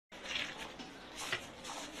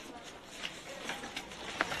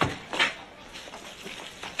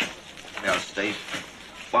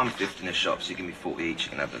1/5 in the shop, so you give me 40 each, you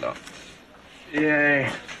can have the lot.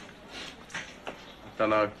 Yeah. I don't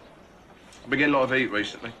know. I've been getting a lot of heat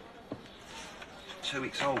recently. 2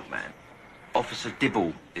 weeks old, man. Officer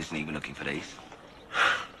Dibble isn't even looking for these.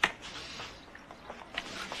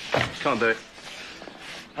 Can't do it.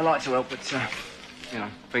 I like to help, but, you know,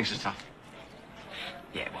 things are tough.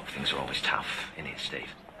 Yeah, well, things are always tough, innit, Steve?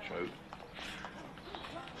 True.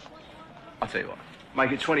 I'll tell you what.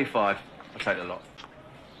 Make it 25. I'll take the lot.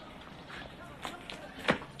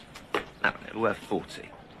 No, they're worth 40.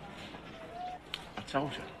 I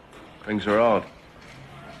told you. Things are hard.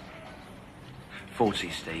 40,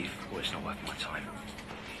 Steve, or it's not worth my time.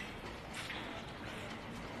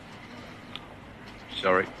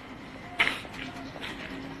 Sorry.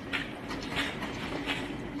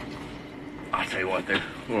 I'll tell you what I'll do.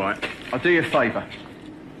 All right. I'll do you a favour.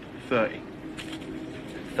 30.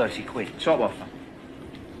 30 quid. Top offer.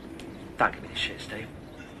 Don't give me this shit, Steve.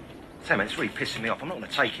 Tell me, it's really pissing me off. I'm not going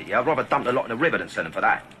to take it, yeah? I'd rather dump the lot in the river than sell them for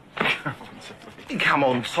that. Come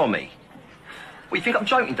on, Tommy. What, you think I'm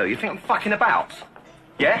joking, do you? You think I'm fucking about?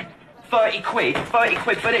 Yeah? 30 quid? 30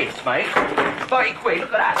 quid for this, mate? 30 quid?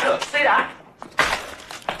 Look at that. Look, see that?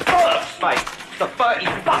 Bollocks, mate. The 30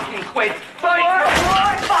 fucking quid. 30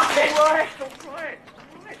 quid. Fuck it. All right.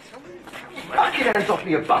 Fuck your hands off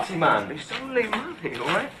me, you butty man. It's only money, all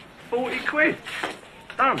right? 40 quid.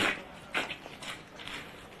 Done.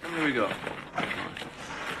 How many we got?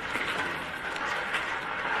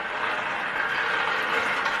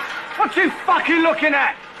 What you fucking looking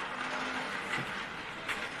at?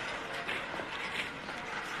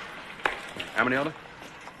 How many are there?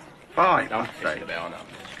 5. Don't say about, I know.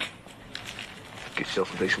 Get yourself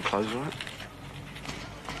some decent clothes, all right?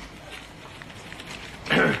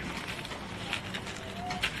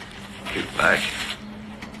 Good bag.